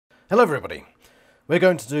Hello everybody, we're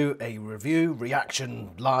going to do a review,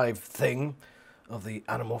 reaction, live thing of the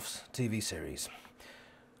Animorphs TV series.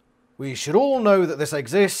 We should all know that this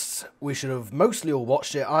exists, we should have mostly all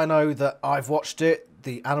watched it. I know that I've watched it,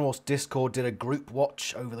 the Animorphs Discord did a group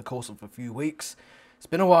watch over the course of a few weeks. It's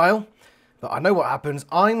been a while, but I know what happens.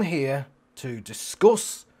 I'm here to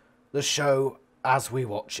discuss the show as we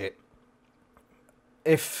watch it.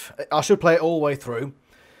 If I should play it all the way through.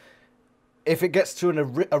 If it gets to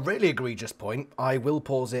a really egregious point, I will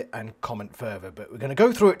pause it and comment further. But we're going to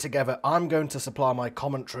go through it together. I'm going to supply my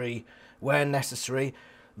commentary where necessary.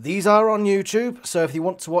 These are on YouTube, so if you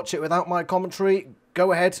want to watch it without my commentary,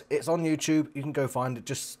 go ahead. It's on YouTube. You can go find it.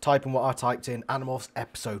 Just type in what I typed in, Animorphs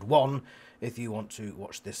Episode 1, if you want to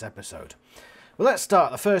watch this episode. Well, let's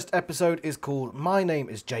start. The first episode is called My Name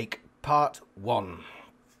is Jake, Part 1.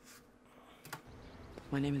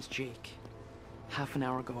 My name is Jake. Half an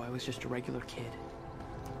hour ago, I was just a regular kid.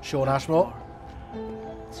 Sean Ashmore.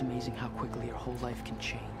 It's amazing how quickly your whole life can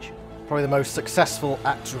change. Probably the most successful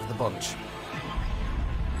actor of the bunch.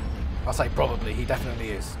 I'll say probably, he definitely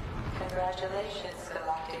is. Congratulations,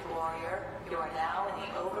 Galactic Warrior. You are now in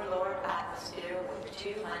the Overlord atmosphere with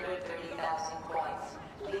 230,000 points.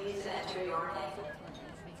 Please enter your name.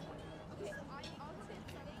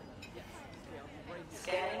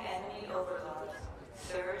 Scanning enemy overlords.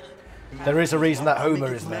 Surge. There is a reason that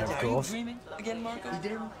Homer is there, of course. And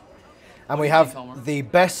we have the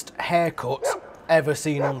best haircut ever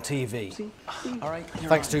seen on TV.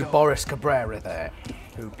 Thanks to Boris Cabrera there,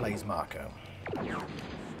 who plays Marco.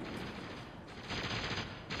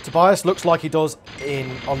 Tobias looks like he does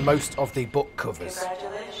on most of the book covers.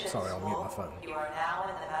 Sorry, I'll mute my phone. You are now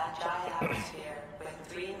in the Magi atmosphere with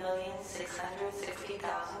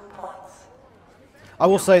 3,660,000 points. I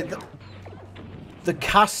will say that the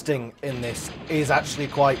casting in this is actually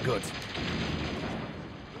quite good.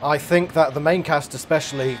 I think that the main cast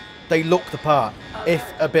especially, they look the part, if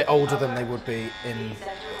a bit older than they would be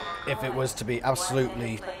if it was to be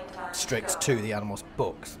absolutely strict to the Animorphs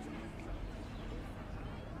books.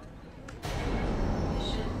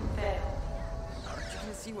 Mission failed. Are you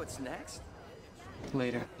gonna see what's next?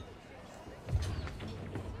 Later.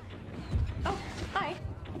 Oh, hi.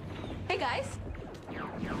 Hey, guys.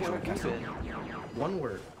 One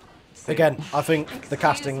word. Again, I think the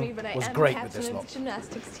casting was great with this lot.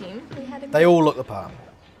 Gymnastics team. They all look the part.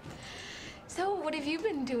 So, what have you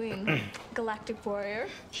been doing, Galactic Warrior?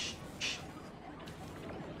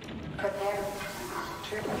 Prepare.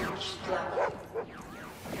 Tribute flow.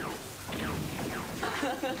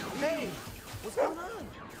 Hey, what's going on?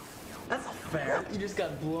 That's not fair. You just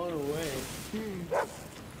got blown away.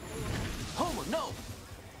 Homer, no!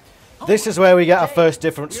 This is where we get our first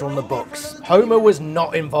difference from the books. Homer was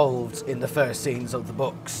not involved in the first scenes of the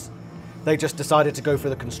books. They just decided to go for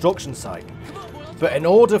the construction site. But in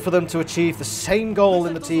order for them to achieve the same goal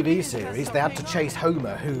in the TV series, they had to chase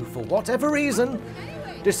Homer, who, for whatever reason,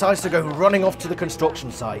 decides to go running off to the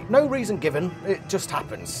construction site. No reason given, it just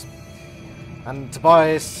happens. And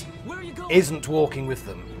Tobias isn't walking with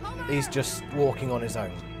them. He's just walking on his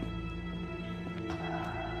own.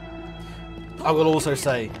 I will also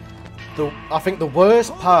say, I think the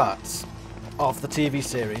worst parts of the TV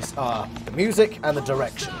series are the music and the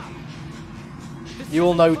direction. You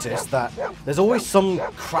will notice that there's always some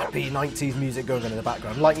crappy 90s music going on in the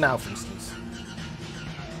background, like now, for instance.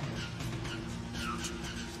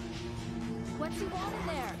 What's he want in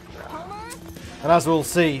there? Homer? And as we'll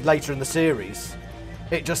see later in the series,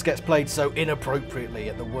 it just gets played so inappropriately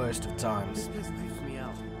at the worst of times. This creeps me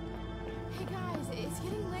out. Hey, guys, it's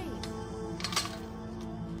getting late.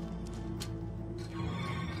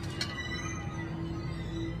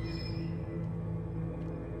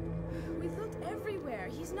 We looked everywhere.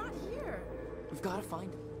 He's not here. We've got to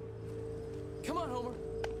find him. Come on, Homer.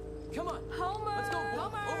 Come on. Homer! Let's go.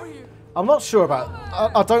 Over here. I'm not sure about...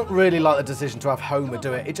 I don't really like the decision to have Homer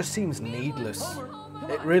do it. It just seems needless.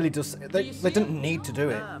 It really does. They didn't need to do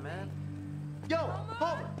it. Nah, man. Yo,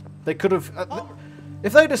 Homer! They could have...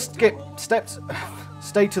 if they'd have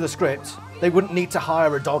stayed to the script, they wouldn't need to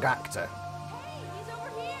hire a dog actor. He's over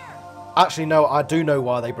here. Actually, no, I do know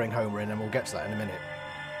why they bring Homer in, and we'll get to that in a minute.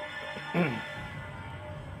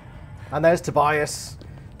 And there's Tobias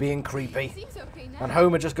being creepy. Seems okay now. And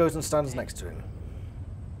Homer just goes and stands next to him.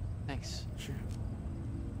 Thanks. Sure.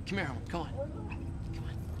 Come here, Homer. Come on. Come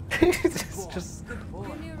on. It's just...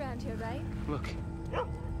 You're new around here, right? Look.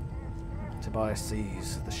 Tobias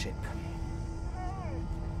sees the ship.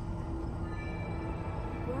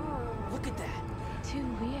 Whoa. Look at that. Too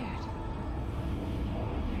weird.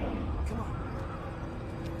 Come on.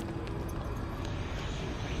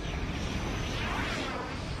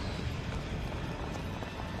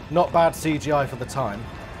 Not bad CGI for the time.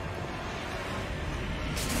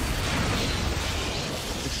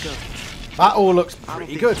 Let's go. That all looks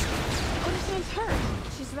pretty good. Understands her.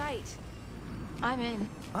 She's right. I'm in.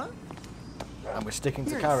 Huh? And we're sticking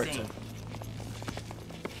to You're character. insane.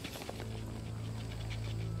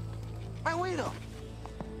 Right, wait up.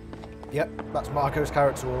 Yep, that's Marco's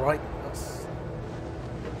character, all right. That's...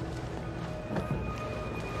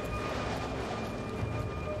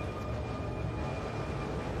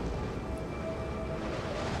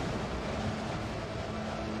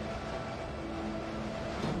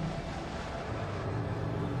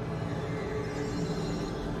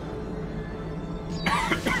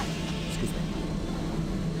 Excuse me.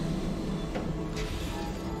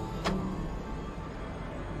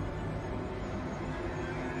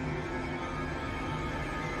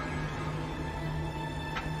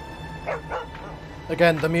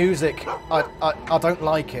 Again, the music, I don't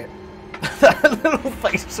like it. That little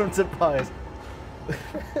face from Tobias.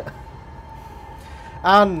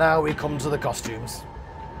 And now we come to the costumes.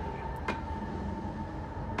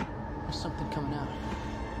 There's something coming out.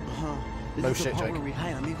 This No is the shit, part Jake. where we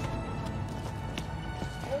hide, amigo.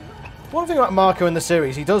 One thing about Marco in the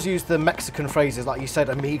series, he does use the Mexican phrases, like you said,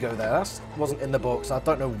 amigo there. That wasn't in the books. I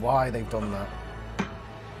don't know why they've done that.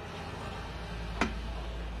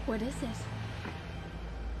 What is it?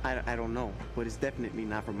 I don't know, but it's definitely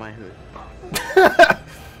not from my hood.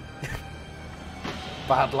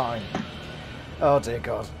 Bad line. Oh dear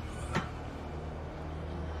God.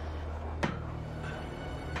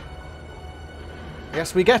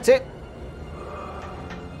 Yes, we get it.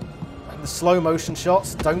 And the slow motion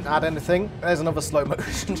shots don't add anything. There's another slow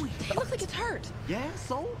motion. It looks like it's hurt. Yeah,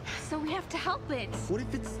 so? So we have to help it. What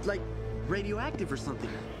if it's, like, radioactive or something?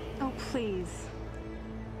 Oh, please.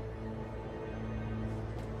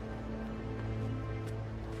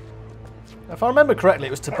 If I remember correctly,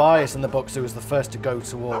 it was Tobias in the books who was the first to go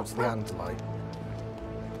towards the Andalite.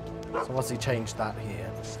 So obviously changed that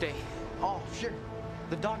here. Stay. Oh, sure.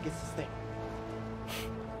 The dog gets to stay.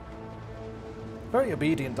 Very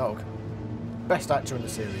obedient dog. Best actor in the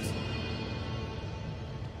series.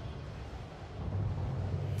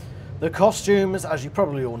 The costumes, as you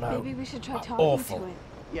probably all know, Maybe we should try are talking awful. to it.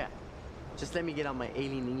 Yeah. Just let me get out my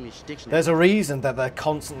alien English dictionary. There's a reason that they're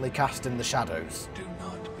constantly cast in the shadows. Do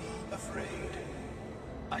not be afraid.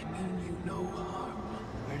 I mean you no harm.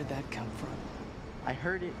 Where did that come from? I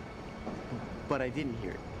heard it, but I didn't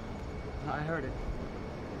hear it. I heard it.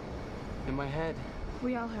 In my head.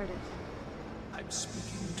 We all heard it. I'm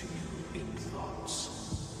speaking to you in thoughts.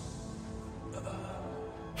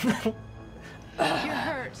 You're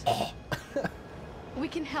hurt. We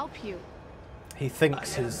can help you. He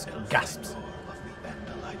thinks his gasps. Of the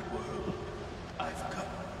Andalite world. I've come.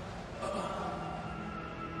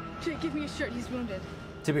 Jake, give me a shirt. He's wounded.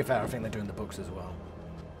 To be fair, I think they do in the books as well.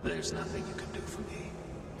 There's nothing you can do for me.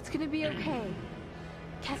 It's gonna be okay.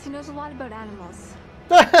 Cassie knows a lot about animals.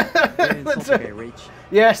 It's okay, Rach.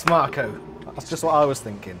 Yes, Marco. That's just what I was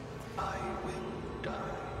thinking. I will die.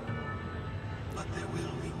 But there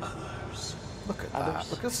will be others. Look at that.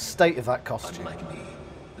 Look at the state of that costume. Unlike me,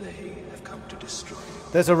 they have come to destroy you.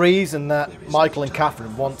 There's a reason that Michael and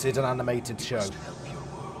Catherine wanted an animated show. Help your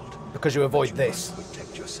world. Because you avoid this.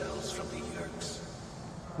 Protect yourselves from the Yerks.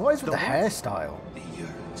 What is with the hairstyle? The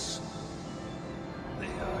Yerks. They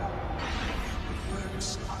are... The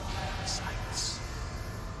Yerks are parasites.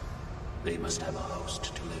 They must have a host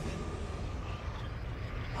to live in.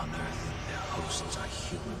 On Earth, their hosts are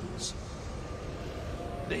humans.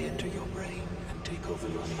 They enter your brain and take over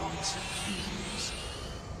your thoughts and feelings.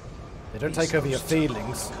 They don't take over your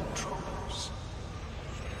feelings. Controllers.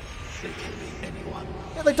 They can be anyone.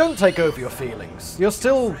 Yeah, they don't take over your feelings. You're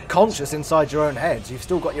still conscious inside your own heads. You've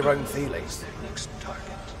still got your own feelings. Their next target.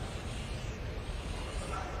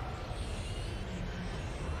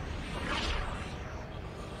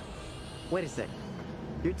 Wait a sec.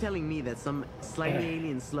 You're telling me that some slightly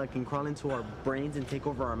alien slug can crawl into our brains and take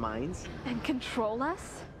over our minds? And control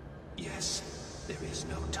us? Yes, there is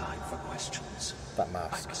no time for questions. That I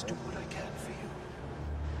mask. must do what I can for you.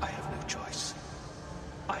 I have no choice.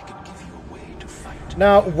 I can give you a way to fight.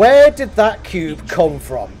 Now, where did that cube come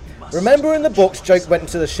from? Remember in the books, Jake went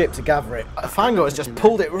into the ship to gather it. Fango has just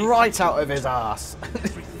pulled it right out of his ass.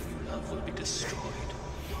 Everything you love will be destroyed.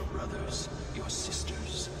 Your brothers, your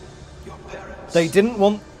sisters, your parents. They didn't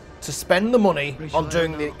want to spend the money on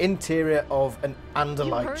doing the interior of an You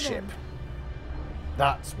Andalite heard ship. him.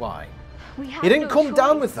 That's why. We have He didn't no come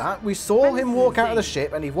down choice. with that. We saw him walk out of the Frenzy.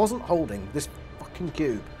 ship and he wasn't holding this fucking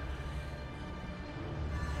cube.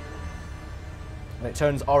 And it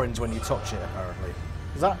turns orange when you touch it, apparently.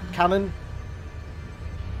 Is that canon?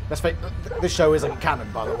 Let's face this show isn't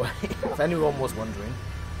canon, by the way. If anyone was wondering.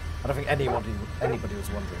 I don't think anybody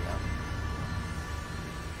was wondering that.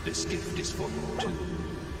 This gift is for you too,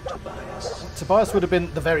 Tobias. Tobias would have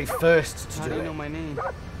been the very first to How do do you it. know my name?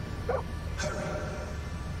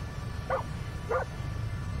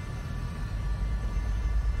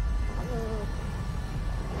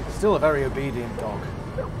 Still a very obedient dog.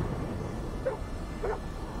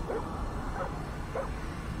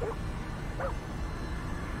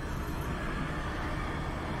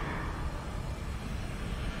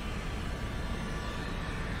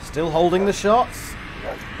 Still holding the shots,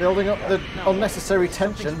 building up the unnecessary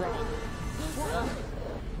tension.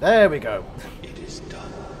 There we go. It is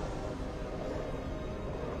done.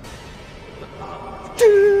 The power of The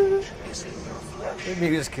change is in your flesh.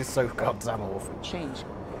 music is so goddamn awful. Change?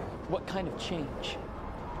 What kind of change?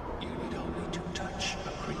 You need only to touch a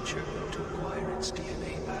creature to acquire its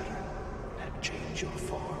DNA pattern and change your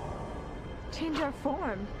form. Change our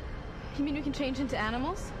form? You mean we can change into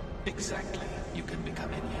animals? Exactly. You can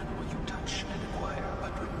become any animal you touch and acquire,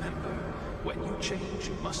 but remember, when you change,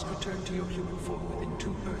 you must return to your human form within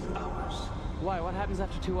 2 Earth hours. Why? What happens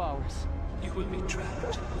after 2 hours? You will be trapped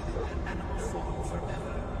within an animal form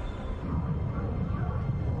forever.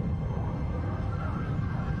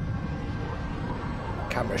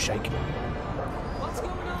 Camera shake. What's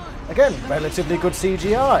going on? Again, relatively good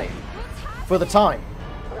CGI for the time.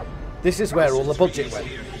 This is where all the budget went.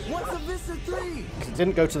 What's a Vista 3? 'Cause it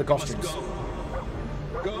didn't go to the costumes.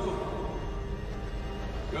 Go!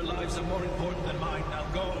 Your lives are more important than mine. Now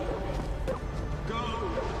go! Go!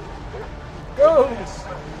 Go!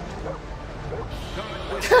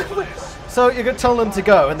 So you're going to tell them to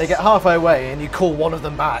go and they get halfway away and you call one of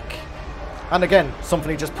them back. And again,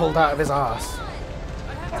 something he just pulled out of his arse.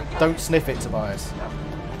 Don't sniff it, Tobias.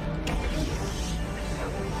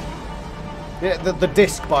 Yeah, the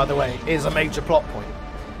disc, by the way, is a major plot point.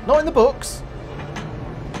 Not in the books.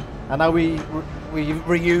 And now we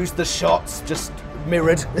reused the shots, just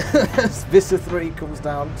mirrored. As Vista 3 comes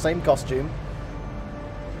down, same costume.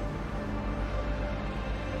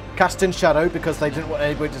 Cast in shadow because they didn't want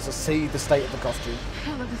anybody to see the state of the costume.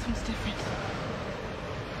 Oh, look, this one's different.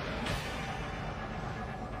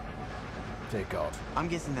 Dear God. I'm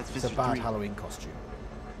guessing that's It's a Vista bad 3. Halloween costume.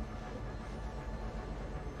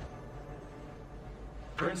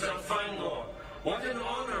 Prince Alfangor, what an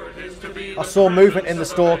honor it is to be. I saw movement in the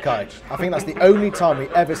Stalkai. I think that's the only time we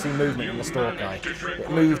ever see movement in the Stalkai.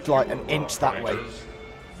 It moved like an inch that way.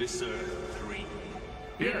 Visser 3.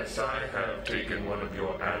 Yes, I have taken one of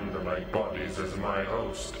your Andalite bodies as my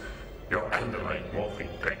host. Your Andalite morphing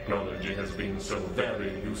technology has been so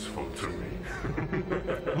very useful to me.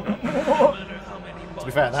 To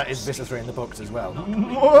be fair, that is Vista 3 in the books as well.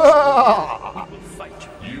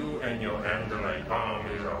 You and your Andalite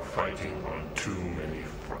armies are fighting on too many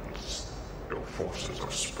fronts. Your forces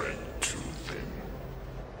are spread too thin.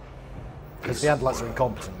 Because the Andalites are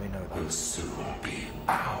incompetent, we know Will that. soon be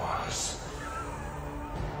ours.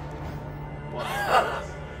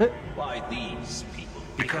 Why these people?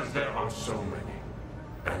 Because there are so many.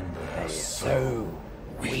 And they're So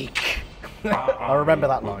weak. Our I remember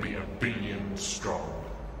that army line. will be 1 billion strong.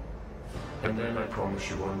 And then I promise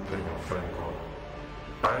you one thing, Alfangor.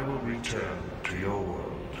 I will return to your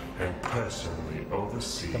world and personally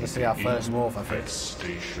oversee Gonna see our the first morph, I think.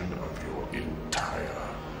 infestation of your entire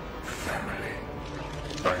family.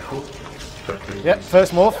 I hope that they Yep, will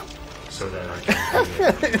first morph. so that I can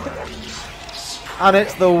hear their plans. And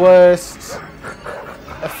it's the worst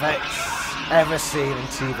effects ever seen in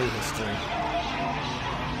TV history.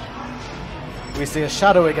 We see a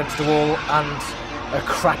shadow against the wall and a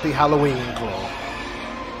crappy Halloween claw.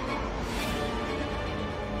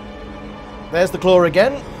 There's the claw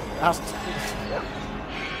again.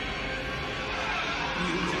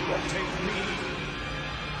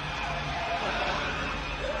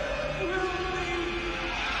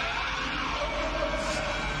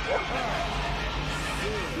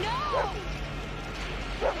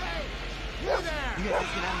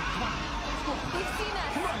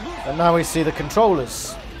 And now we see the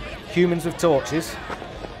controllers. Humans with torches.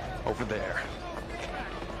 Over there.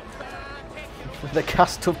 The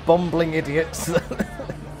cast of bumbling idiots.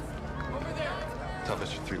 Tell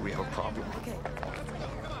Visser 3 we have a problem.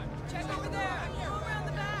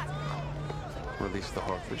 Release the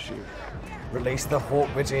Hawkwish. Release the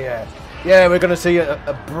Hawkwish. Yeah, we're going to see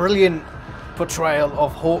a brilliant portrayal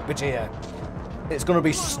of Hawkwish. It's going to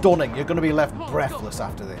be stunning. You're going to be left breathless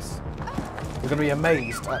after this. You're going to be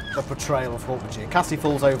amazed at the portrayal of Hawkwish. Cassie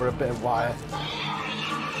falls over a bit of wire.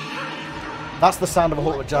 That's the sound of a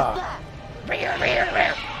Hawkwish.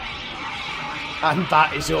 And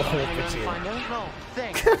that is your Find Hawkbudgeer. out? No,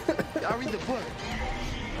 thanks. I'll read the book.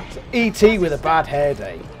 E.T. with a bad hair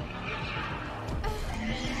day.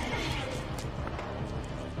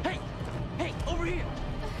 Hey, over here.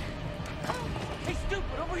 Hey,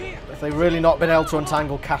 stupid, over here. Have they really not been able to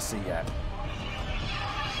untangle Cassie yet?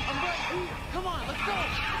 I'm right here. Come on, let's go.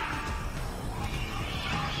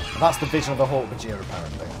 That's the vision of the Hawkbudgeer,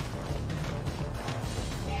 apparently.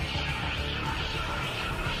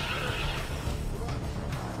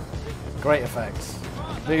 Great effects.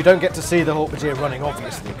 But you don't get to see the Hawkbudgeer running,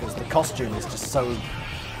 obviously, because the costume is just so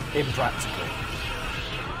impractical.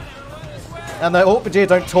 And the Hawkbudgeer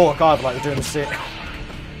don't talk either, like they do in the sit.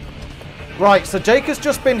 Right, so Jake has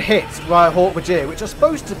just been hit by a Hawkbudgeer, which are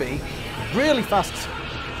supposed to be really fast.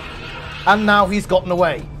 And now he's gotten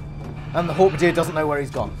away. And the Hawkbudgeer doesn't know where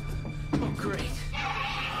he's gone. Oh, great.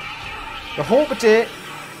 The Hawkbudgeer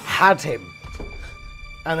had him.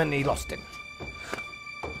 And then he lost him.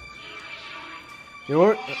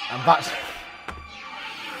 And that's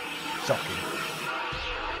shocking.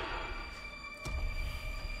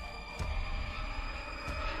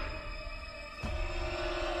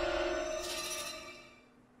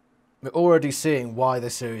 We're already seeing why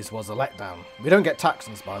this series was a letdown. We don't get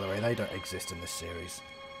Taxons, by the way. They don't exist in this series.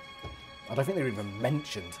 I don't think they're even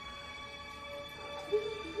mentioned.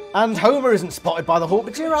 And Homer isn't spotted by the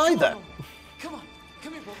Hawkbudgeer either. Come on,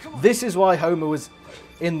 come here, bro, come on. This is why Homer was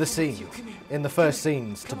in the scene, in the first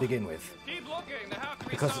scenes to begin with.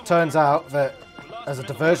 Because it turns out that, as a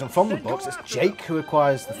diversion from the books, it's Jake who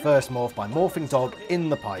acquires the first morph by morphing Dog in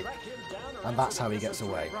the pipe. And that's how he gets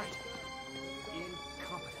away.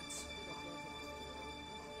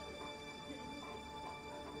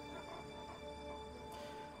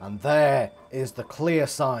 And there is the clear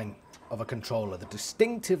sign of a controller, the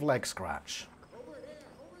distinctive leg scratch.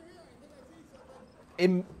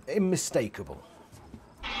 Unmistakable.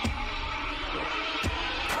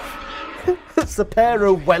 It's a pair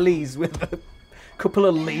of wellies with a couple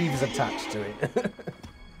of leaves attached to it.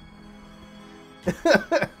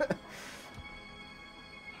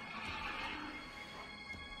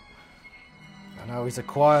 And now he's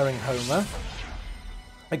acquiring Homer.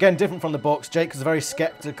 Again, different from the books, Jake was very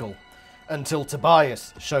sceptical until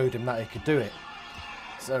Tobias showed him that he could do it.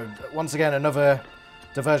 So, once again, another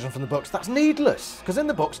diversion from the books. That's needless, because in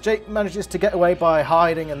the books, Jake manages to get away by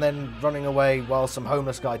hiding and then running away while some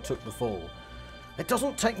homeless guy took the fall. It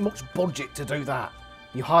doesn't take much budget to do that.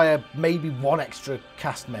 You hire maybe one extra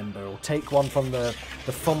cast member or take one from the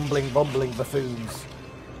fumbling, bumbling buffoons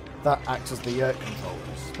that act as the yurt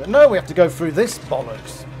controllers. But no, we have to go through this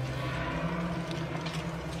bollocks.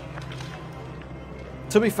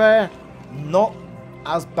 To be fair, not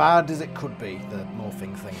as bad as it could be, the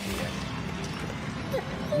morphing thing here.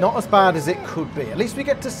 Not as bad as it could be. At least we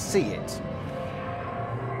get to see it.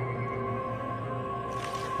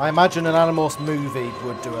 I imagine an Animorphs movie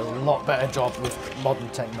would do a lot better job with modern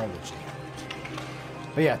technology.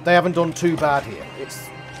 But yeah, they haven't done too bad here. It's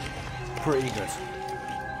pretty good.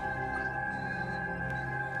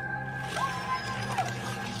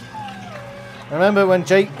 Remember when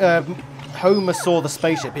Homer saw the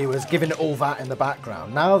spaceship, he was giving it all that in the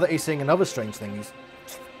background. Now that he's seeing another strange thing, he's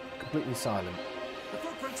completely silent. The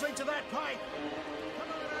footprints lead to that pipe. Come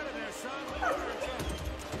on out of there, son.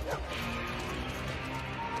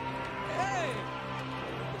 Hey!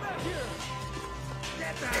 Come back here!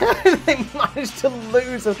 Get that! They managed to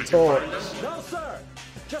lose a torch. No, sir.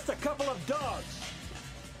 Just a couple of dogs.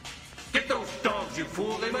 Get those dogs, you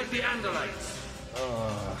fool! They might be Andalites!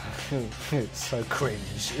 Oh, it's so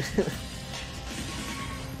cringe.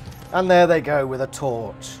 And there they go with a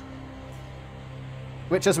torch.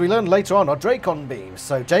 Which, as we learned later on, are Dracon beams.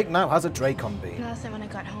 So Jake now has a Dracon beam. Last night when I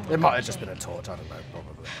got home. It might have just been a torch, I don't know,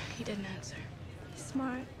 probably. He didn't answer. He's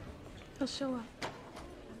smart. He'll show up.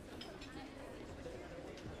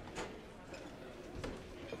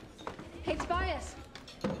 Hey, Tobias.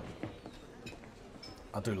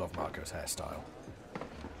 I do love Marco's hairstyle.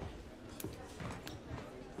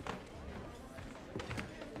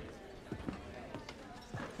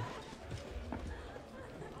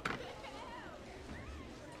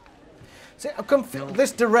 See, I'm confused.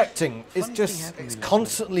 This directing is just, it's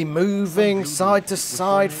constantly moving side to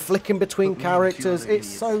side, flicking between characters. It's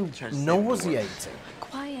so nauseating.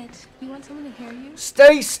 Quiet. You want someone to hear you?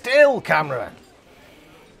 Stay still, camera.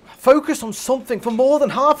 Focus on something for more than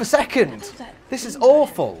half a second. This is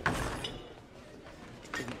awful.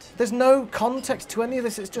 There's no context to any of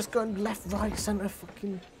this. It's just going left, right, centre,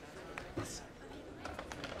 fucking...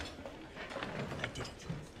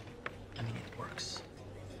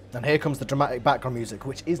 And here comes the dramatic background music,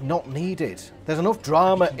 which is not needed. There's enough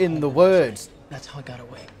drama in the words That's how I got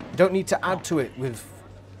away. You don't need to add to it with,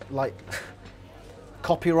 like,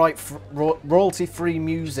 copyright, royalty-free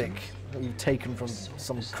music that you've taken from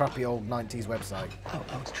some crappy old 90s website. Oh,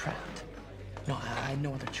 I was trapped. No, I had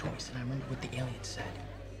no other choice, and I remember what the alien said.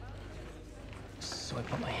 So I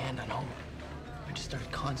put my hand on Homer. I just started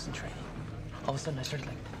concentrating. All of a sudden, I started,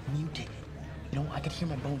 like, mutating. You know, I could hear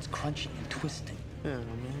my bones crunching and twisting. Yeah,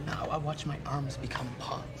 man. Now, I watched my arms become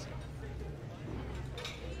paws.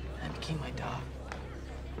 I became my dog.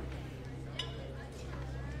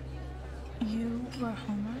 You were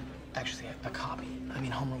Homer? Actually, a copy. I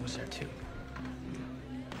mean, Homer was there, too.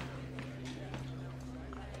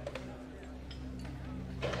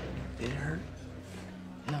 Did it hurt?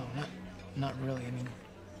 No, not really. I mean,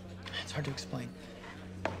 it's hard to explain.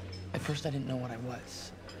 At first, I didn't know what I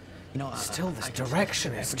was. You know, Still, this I just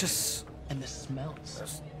direction, felt it's everything. just... And the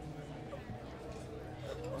smells.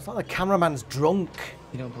 It's like the cameraman's drunk,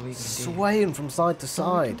 You don't believe me, do you? swaying from side to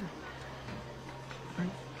side.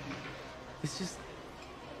 It's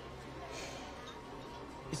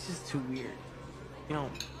just too weird. You know,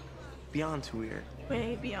 beyond too weird.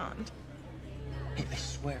 Way beyond. Hey, I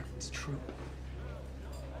swear, it's true.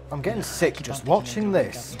 I'm getting sick just watching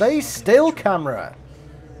this. Stay still, camera.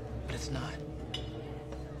 But it's not.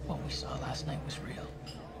 What we saw last night was real.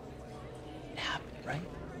 It happened, right?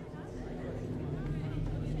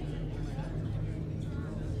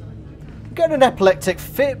 I'm getting an epileptic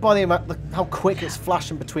fit by the amount, how quick it's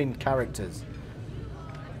flashing between characters.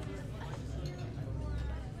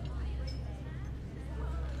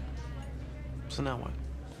 So now what?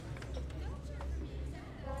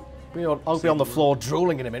 I'll be on the floor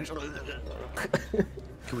drooling in a minute.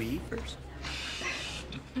 Can we eat first?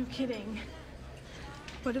 I'm kidding.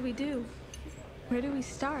 What do we do? Where do we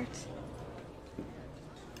start?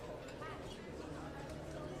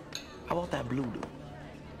 How about that blue dude?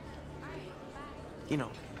 You know,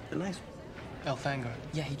 the nice one. El Fangar.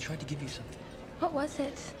 Yeah, he tried to give you something. What was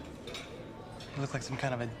it? It looked like some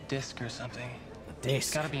kind of a disc or something. It's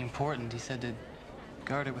Disc. gotta be important. He said to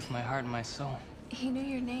guard it with my heart and my soul. He knew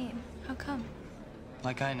your name. How come?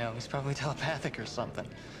 Like I know. He's probably telepathic or something.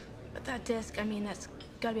 But that disc, I mean, that's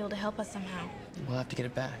gotta be able to help us somehow. We'll have to get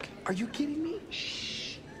it back. Are you kidding me?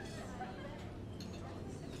 Shh.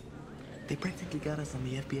 They practically got us on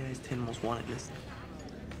the FBI's 10 most wanted list.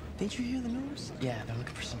 Didn't you hear the news? Yeah, they're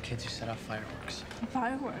looking for some kids who set off fireworks.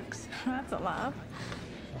 Fireworks. That's a lot.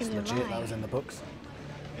 It's Maybe they're legit, that lying. was in the books.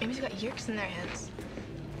 Maybe they've got yerks in their heads.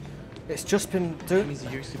 It's just been... That means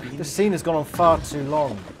it used to be. This scene has gone on far too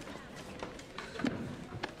long.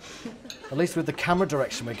 At least with the camera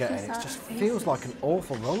direction we're getting, it just feels like an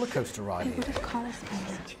awful roller coaster ride They would here. have called us by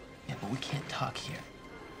Yeah, but we can't talk here.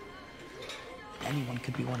 Anyone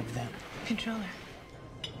could be one of them. Controller.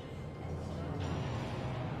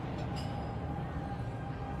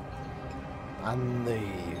 And the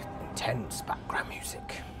intense background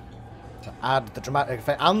music. To add the dramatic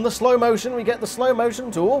effect and the slow motion, we get the slow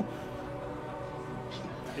motion tool.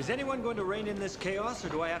 Is anyone going to rein in this chaos, or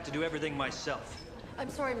do I have to do everything myself? I'm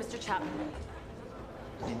sorry, Mr. Chapman.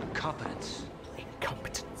 Incompetence.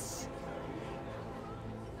 Incompetence.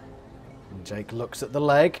 And Jake looks at the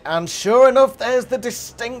leg, and sure enough, there's the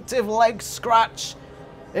distinctive leg scratch.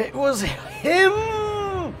 It was him!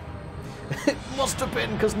 It must have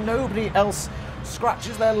been, because nobody else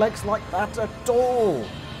scratches their legs like that at all.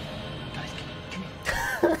 Guys, come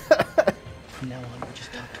here. From now on, we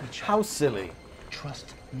just talk to each other. How silly.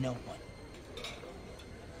 Trust no one.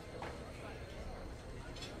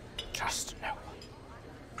 Just no one.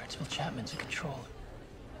 Principal Chapman's in control.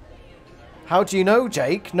 How do you know,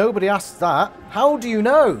 Jake? Nobody asked that. How do you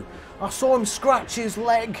know? I saw him scratch his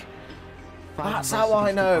leg. That's how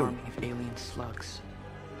I know. Army of alien slugs.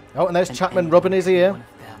 Oh, and there's And Chapman anyone rubbing his could be ear. one of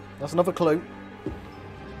them. That's another clue.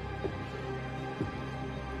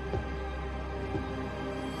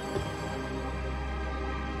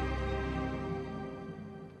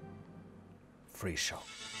 Free shot.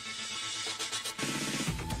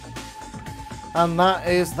 And that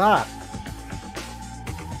is that.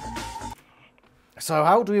 So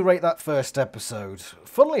how do we rate that first episode?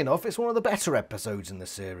 Funnily enough, it's one of the better episodes in the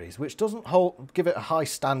series, which doesn't give it a high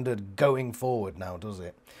standard going forward now, does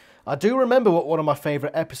it? I do remember what one of my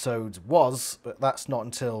favourite episodes was, but that's not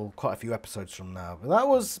until quite a few episodes from now. But that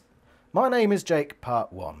was My Name is Jake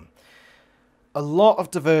Part 1. A lot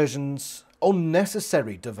of diversions,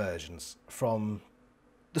 unnecessary diversions, from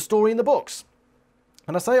the story in the books.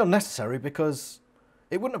 And I say unnecessary because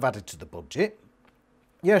it wouldn't have added to the budget.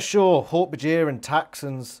 Yeah, sure, Hork-Bajir and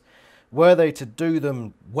Taxons, were they to do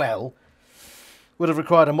them well, would have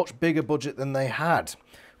required a much bigger budget than they had,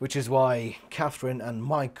 which is why Catherine and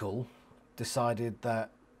Michael decided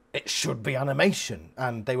that it should be animation,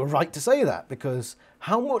 and they were right to say that, because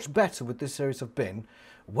how much better would this series have been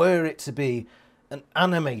were it to be an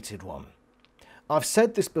animated one? I've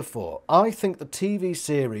said this before, I think the TV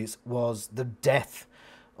series was the death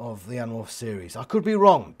of the Animorphs series. I could be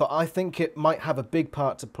wrong, but I think it might have a big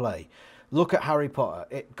part to play. Look at Harry Potter,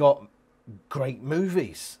 it got great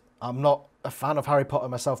movies. I'm not a fan of Harry Potter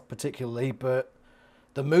myself particularly, but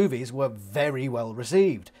the movies were very well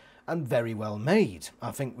received and very well made.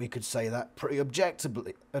 I think we could say that pretty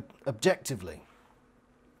objectively.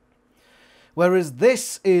 Whereas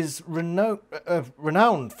this is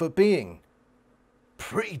renowned for being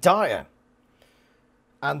pretty dire.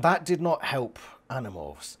 And that did not help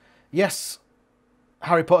Animorphs. Yes,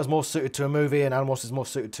 Harry Potter is more suited to a movie and Animorphs is more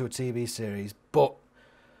suited to a TV series, but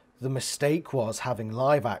the mistake was having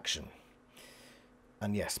live action.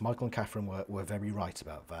 And yes, Michael and Catherine were very right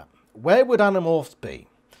about that. Where would Animorphs be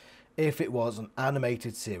if it was an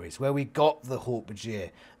animated series where we got the Hork-Bajir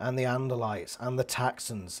and the Andalites and the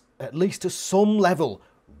Taxons, at least to some level,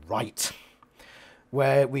 right?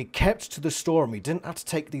 Where we kept to the story and we didn't have to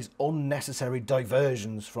take these unnecessary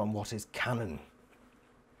diversions from what is canon.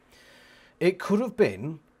 It could have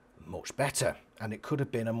been much better, and it could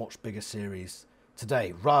have been a much bigger series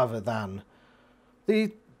today, rather than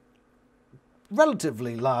the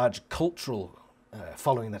relatively large cultural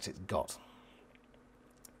following that it got.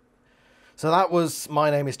 So that was My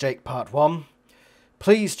Name is Jake Part 1.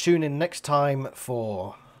 Please tune in next time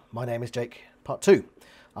for My Name is Jake Part 2.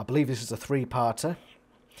 I believe this is a 3-parter.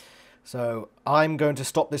 So I'm going to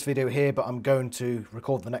stop this video here, but I'm going to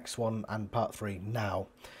record the next one and Part 3 now.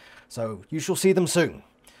 So you shall see them soon.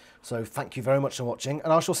 So thank you very much for watching,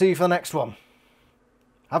 and I shall see you for the next one.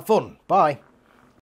 Have fun. Bye.